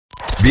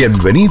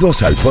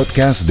Bienvenidos al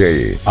podcast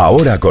de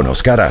Ahora con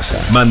Oscar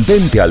Aza.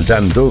 Mantente al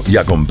tanto y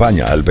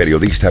acompaña al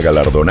periodista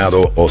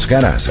galardonado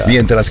Oscar Aza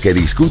mientras que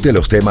discute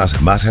los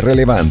temas más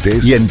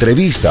relevantes y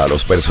entrevista a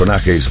los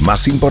personajes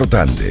más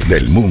importantes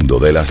del mundo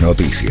de las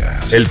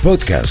noticias. El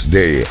podcast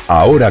de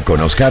Ahora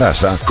con Oscar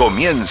Aza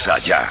comienza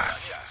ya.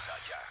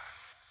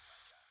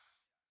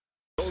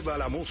 Toda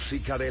la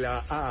música de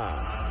la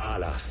A a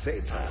la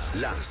Z.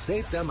 La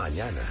Z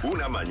mañana.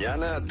 Una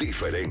mañana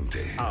diferente.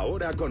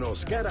 Ahora con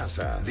Oscar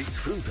Aza.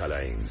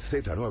 Disfrútala en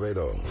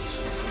Z92.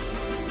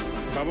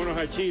 Vámonos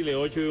a Chile,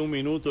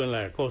 8:01 en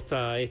la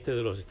costa este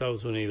de los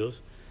Estados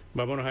Unidos.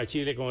 Vámonos a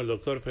Chile con el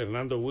doctor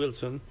Fernando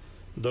Wilson,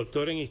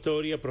 doctor en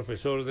Historia,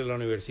 profesor de la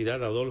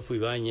Universidad Adolfo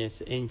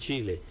Ibáñez en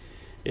Chile.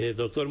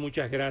 Doctor,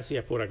 muchas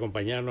gracias por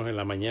acompañarnos en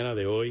la mañana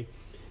de hoy.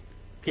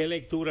 ¿Qué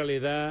lectura le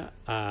da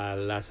a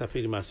las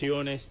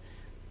afirmaciones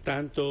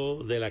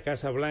tanto de la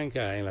Casa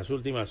Blanca en las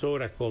últimas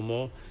horas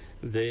como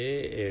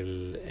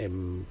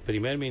del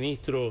primer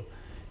ministro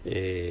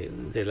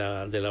de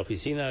la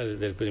oficina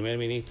del primer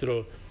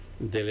ministro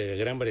de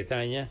Gran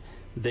Bretaña,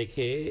 de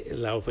que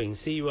la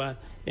ofensiva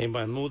en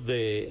Bakhmut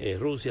de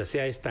Rusia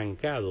se ha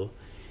estancado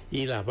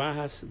y las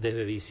bajas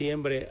desde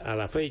diciembre a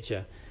la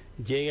fecha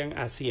llegan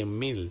a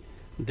 100.000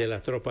 de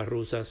las tropas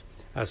rusas,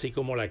 así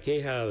como la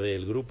queja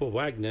del grupo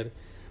Wagner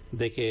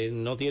de que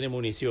no tiene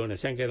municiones,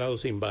 se han quedado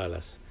sin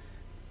balas?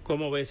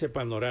 ¿Cómo ve ese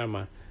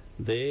panorama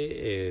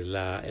de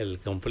el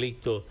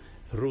conflicto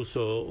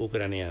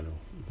ruso-ucraniano?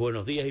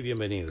 Buenos días y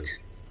bienvenidos.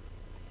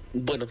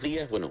 Buenos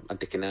días. Bueno,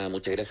 antes que nada,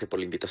 muchas gracias por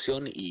la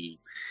invitación. Y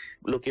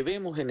lo que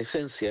vemos en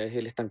esencia es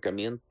el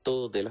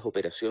estancamiento de las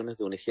operaciones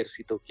de un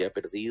ejército que ha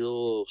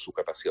perdido su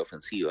capacidad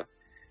ofensiva,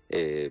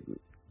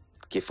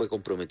 que fue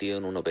comprometido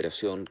en una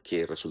operación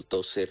que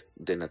resultó ser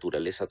de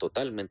naturaleza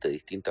totalmente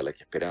distinta a la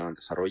que esperaban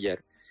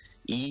desarrollar,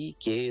 y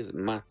que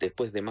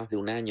después de más de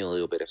un año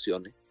de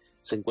operaciones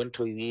se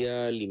encuentra hoy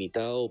día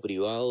limitado o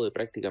privado de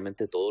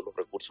prácticamente todos los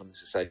recursos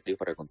necesarios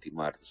para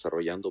continuar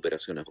desarrollando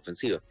operaciones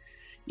ofensivas.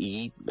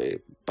 Y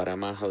para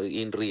más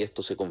INRI,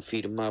 esto se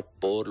confirma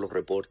por los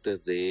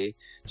reportes de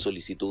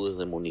solicitudes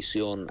de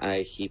munición a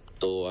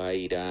Egipto, a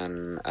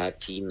Irán, a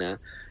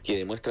China, que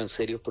demuestran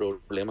serios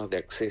problemas de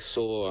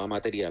acceso a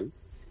material.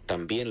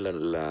 También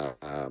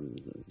la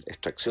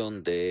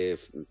extracción de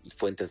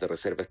fuentes de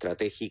reserva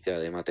estratégica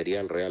de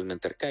material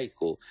realmente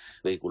arcaico,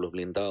 vehículos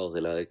blindados de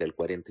la década del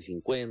 40 y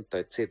 50,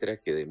 etcétera,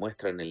 que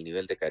demuestran el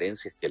nivel de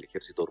carencias que el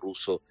ejército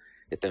ruso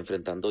está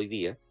enfrentando hoy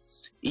día.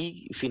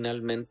 Y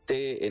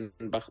finalmente en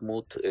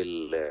Bakhmut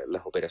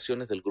las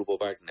operaciones del grupo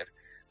Wagner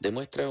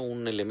demuestran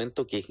un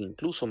elemento que es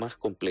incluso más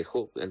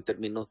complejo en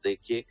términos de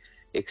que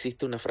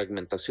existe una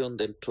fragmentación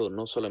dentro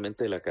no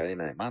solamente de la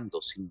cadena de mando,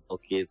 sino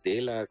que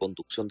de la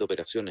conducción de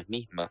operaciones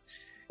mismas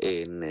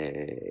en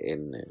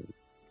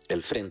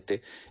el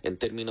frente, en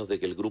términos de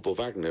que el grupo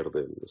Wagner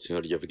del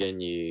señor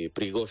Yevgeny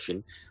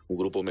Prigozhin, un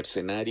grupo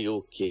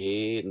mercenario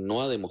que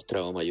no ha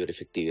demostrado mayor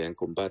efectividad en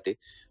combate,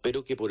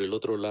 pero que por el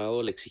otro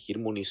lado, al exigir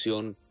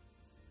munición,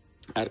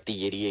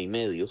 artillería y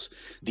medios,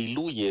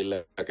 diluye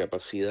la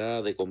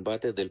capacidad de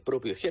combate del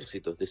propio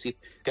ejército. Es decir,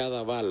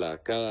 cada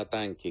bala, cada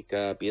tanque,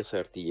 cada pieza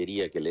de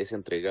artillería que le es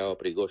entregado a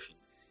Prigozhin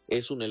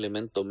es un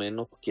elemento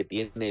menos que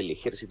tiene el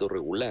ejército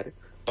regular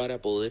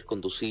para poder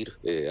conducir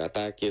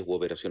ataques u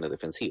operaciones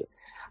defensivas.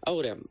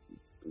 Ahora,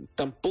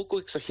 tampoco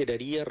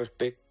exageraría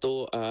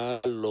respecto a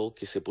lo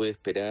que se puede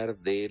esperar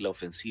de la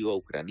ofensiva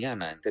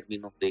ucraniana, en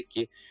términos de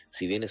que,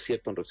 si bien es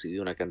cierto, han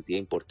recibido una cantidad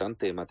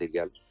importante de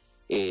material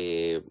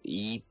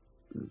y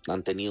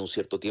han tenido un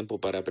cierto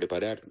tiempo para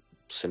preparar,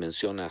 se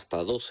menciona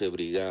hasta 12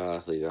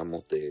 brigadas,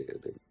 digamos,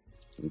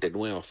 de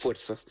nuevas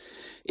fuerzas,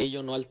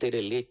 ello no altera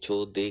el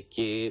hecho de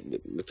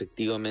que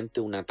efectivamente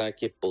un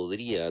ataque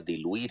podría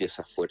diluir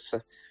esas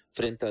fuerzas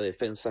frente a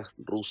defensas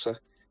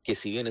rusas que,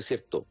 si bien es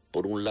cierto,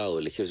 por un lado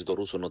el ejército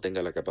ruso no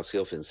tenga la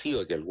capacidad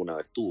ofensiva que alguna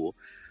vez tuvo,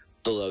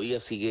 todavía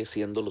sigue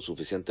siendo lo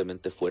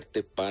suficientemente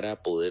fuerte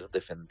para poder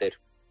defender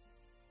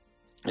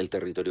el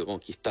territorio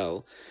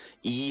conquistado,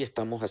 y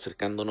estamos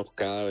acercándonos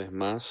cada vez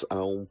más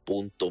a un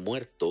punto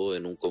muerto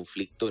en un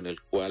conflicto en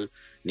el cual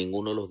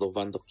ninguno de los dos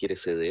bandos quiere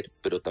ceder,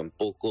 pero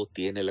tampoco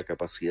tiene la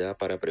capacidad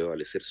para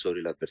prevalecer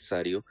sobre el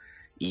adversario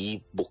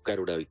y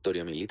buscar una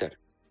victoria militar.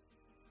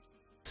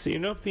 Si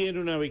no obtiene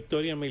una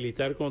victoria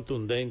militar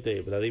contundente,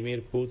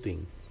 Vladimir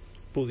Putin,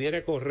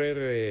 ¿pudiera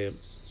correr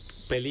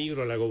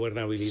peligro la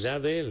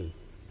gobernabilidad de él?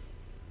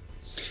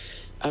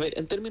 A ver,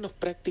 en términos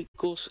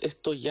prácticos,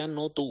 esto ya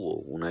no tuvo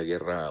una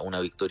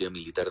victoria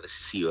militar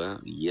decisiva,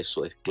 y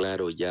eso es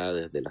claro ya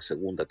desde la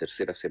segunda,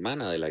 tercera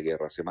semana de la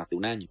guerra, hace más de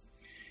un año.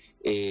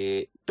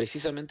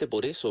 Precisamente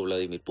por eso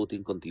Vladimir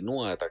Putin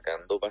continúa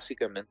atacando,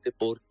 básicamente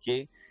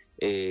porque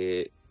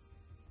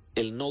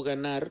el no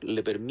ganar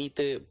le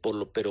permite,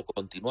 pero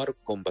continuar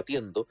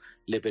combatiendo,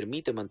 le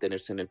permite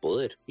mantenerse en el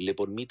poder, le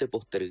permite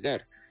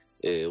postergar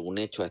un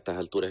hecho a estas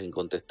alturas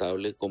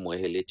incontestable, como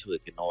es el hecho de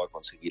que no va a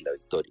conseguir la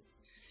victoria.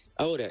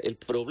 Ahora, el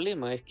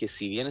problema es que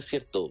si bien es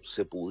cierto,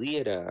 se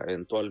pudiera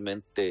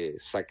eventualmente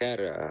sacar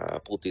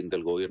a Putin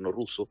del gobierno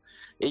ruso,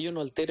 ello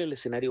no altera el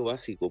escenario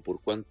básico,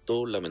 por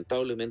cuanto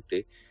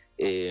lamentablemente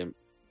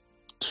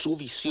su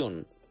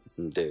visión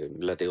de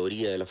la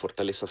teoría de la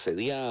fortaleza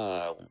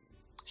asediada,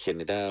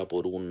 generada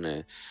por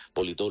un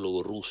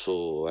politólogo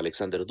ruso,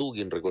 Alexander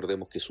Dugin.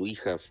 Recordemos que su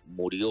hija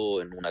murió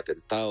en un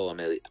atentado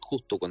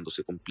justo cuando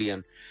se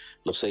cumplían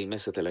los 6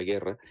 meses de la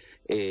guerra.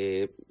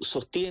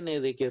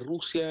 Sostiene de que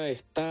Rusia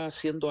está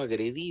siendo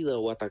agredida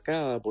o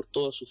atacada por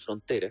todas sus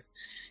fronteras,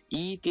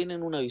 y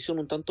tienen una visión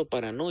un tanto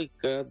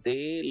paranoica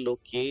de lo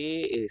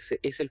que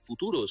es el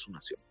futuro de su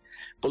nación.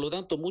 Por lo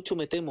tanto, mucho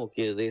me temo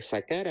que de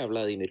sacar a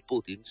Vladimir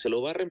Putin se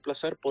lo va a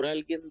reemplazar por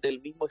alguien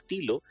del mismo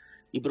estilo,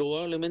 y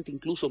probablemente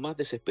incluso más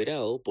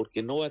desesperado,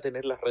 porque no va a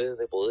tener las redes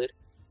de poder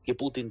que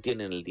Putin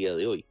tiene en el día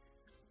de hoy.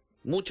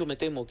 Mucho me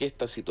temo que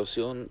esta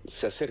situación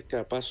se acerca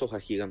a pasos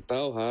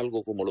agigantados a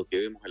algo como lo que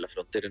vemos en la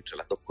frontera entre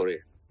las dos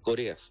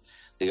Coreas,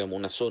 digamos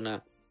una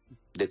zona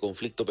de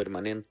conflicto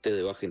permanente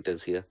de baja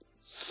intensidad.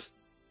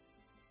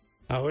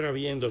 Ahora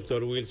bien,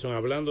 doctor Wilson,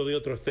 hablando de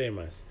otros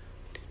temas,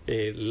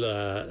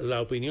 la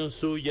opinión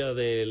suya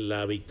de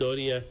la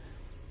victoria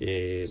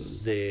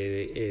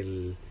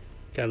del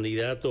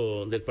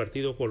candidato del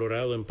Partido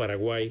Colorado en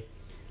Paraguay,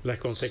 las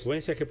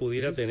consecuencias que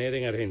pudiera tener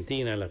en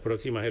Argentina en las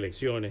próximas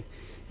elecciones,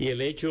 y el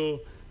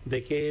hecho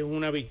de que es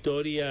una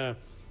victoria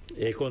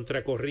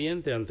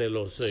contracorriente ante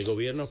los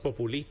gobiernos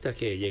populistas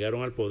que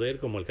llegaron al poder,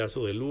 como el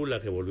caso de Lula,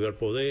 que volvió al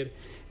poder,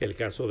 el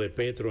caso de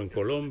Petro en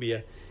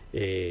Colombia,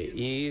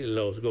 y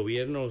los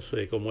gobiernos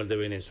como el de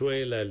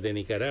Venezuela, el de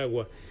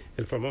Nicaragua,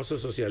 el famoso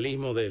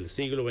socialismo del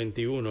siglo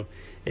XXI.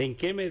 ¿En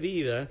qué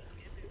medida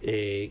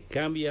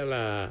cambia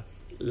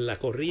la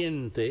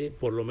corriente,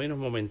 por lo menos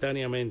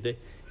momentáneamente,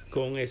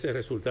 con ese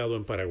resultado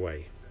en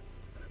Paraguay?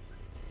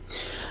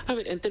 A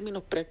ver, en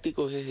términos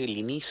prácticos es el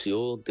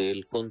inicio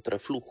del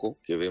contraflujo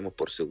que vemos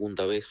por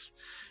segunda vez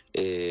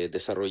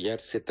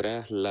desarrollarse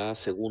tras la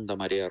segunda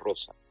marea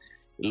rosa.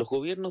 Los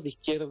gobiernos de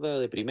izquierda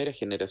de primera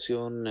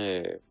generación,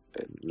 en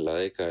la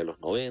década de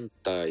los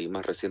 90 y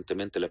más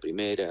recientemente la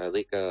primera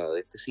década de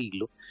este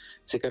siglo,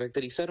 se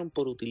caracterizaron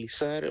por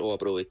utilizar o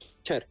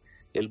aprovechar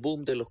el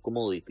boom de los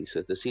commodities,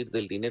 es decir,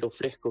 del dinero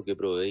fresco que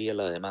proveía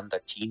la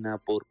demanda china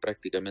por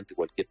prácticamente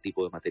cualquier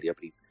tipo de materia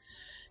prima.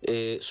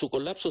 Su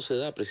colapso se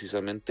da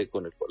precisamente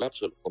con el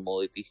colapso de los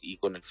commodities y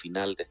con el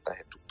final de estas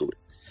estructuras.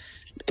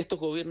 Estos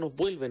gobiernos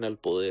vuelven al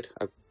poder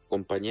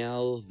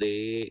acompañados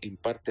de, en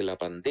parte, la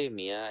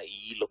pandemia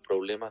y los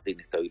problemas de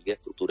inestabilidad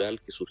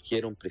estructural que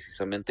surgieron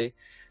precisamente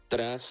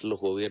tras los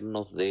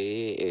gobiernos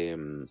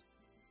de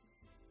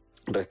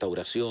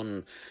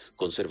restauración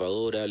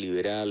conservadora,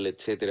 liberal,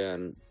 etcétera,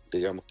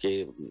 digamos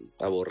que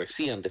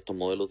aborrecían de estos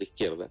modelos de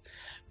izquierda,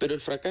 pero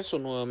el fracaso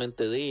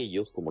nuevamente de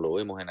ellos, como lo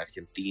vemos en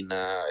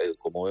Argentina,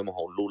 como vemos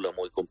a un Lula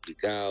muy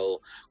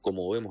complicado,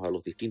 como vemos a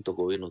los distintos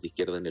gobiernos de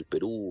izquierda en el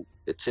Perú,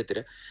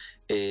 etcétera,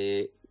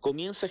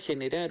 comienza a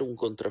generar un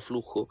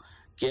contraflujo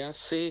que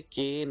hace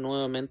que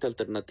nuevamente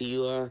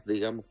alternativas,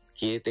 digamos,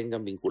 que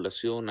tengan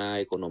vinculación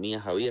a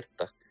economías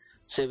abiertas,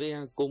 se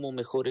vean como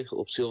mejores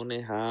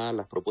opciones a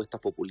las propuestas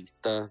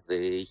populistas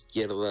de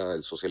izquierda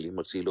del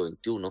socialismo del siglo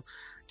XXI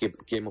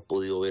que hemos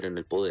podido ver en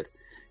el poder.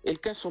 El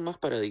caso más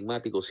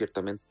paradigmático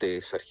ciertamente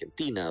es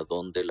Argentina,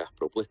 donde las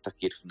propuestas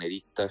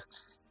kirchneristas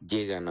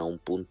llegan a un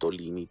punto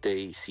límite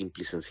y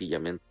simple y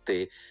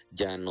sencillamente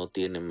ya no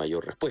tienen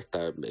mayor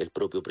respuesta. El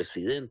propio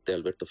presidente,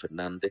 Alberto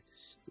Fernández,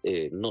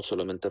 no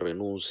solamente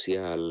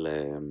renuncia a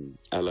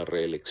la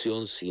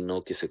reelección,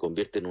 sino que se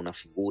convierte en una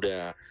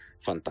figura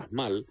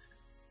fantasmal,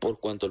 por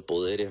cuanto el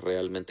poder es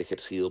realmente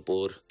ejercido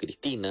por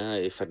Cristina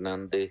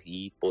Fernández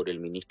y por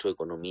el ministro de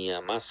Economía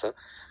Massa,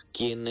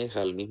 quienes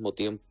al mismo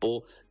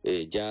tiempo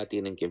ya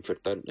tienen que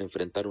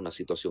enfrentar una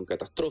situación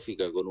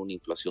catastrófica con una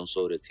inflación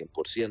sobre el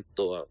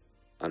 100%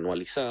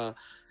 anualizada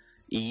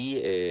y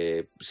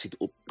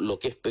lo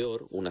que es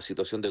peor, una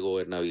situación de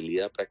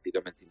gobernabilidad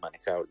prácticamente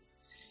inmanejable.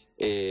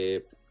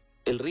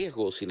 El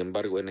riesgo, sin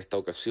embargo, en esta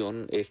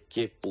ocasión es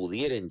que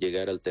pudieran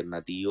llegar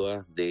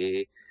alternativas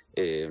de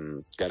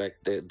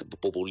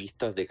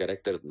populistas de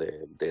carácter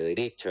de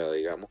derecha,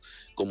 digamos,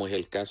 como es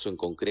el caso en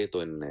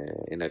concreto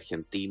en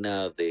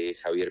Argentina de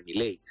Javier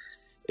Milei.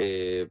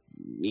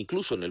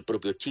 Incluso en el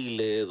propio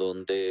Chile,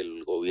 donde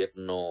el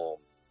gobierno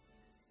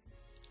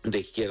de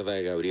izquierda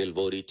de Gabriel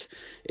Boric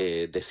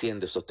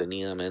desciende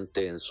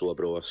sostenidamente en su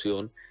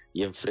aprobación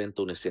y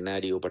enfrenta un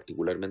escenario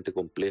particularmente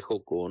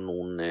complejo con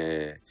un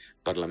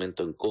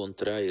parlamento en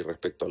contra y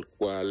respecto al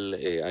cual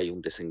hay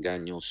un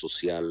desengaño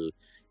social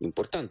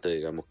importante,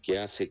 digamos, que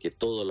hace que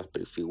todas las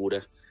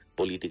figuras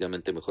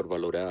políticamente mejor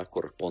valoradas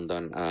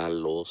correspondan a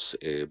los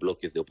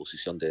bloques de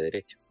oposición de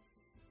derecha.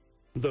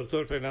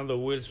 Doctor Fernando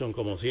Wilson,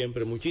 como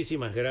siempre,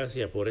 muchísimas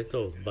gracias por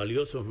estos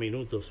valiosos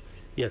minutos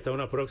y hasta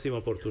una próxima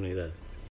oportunidad.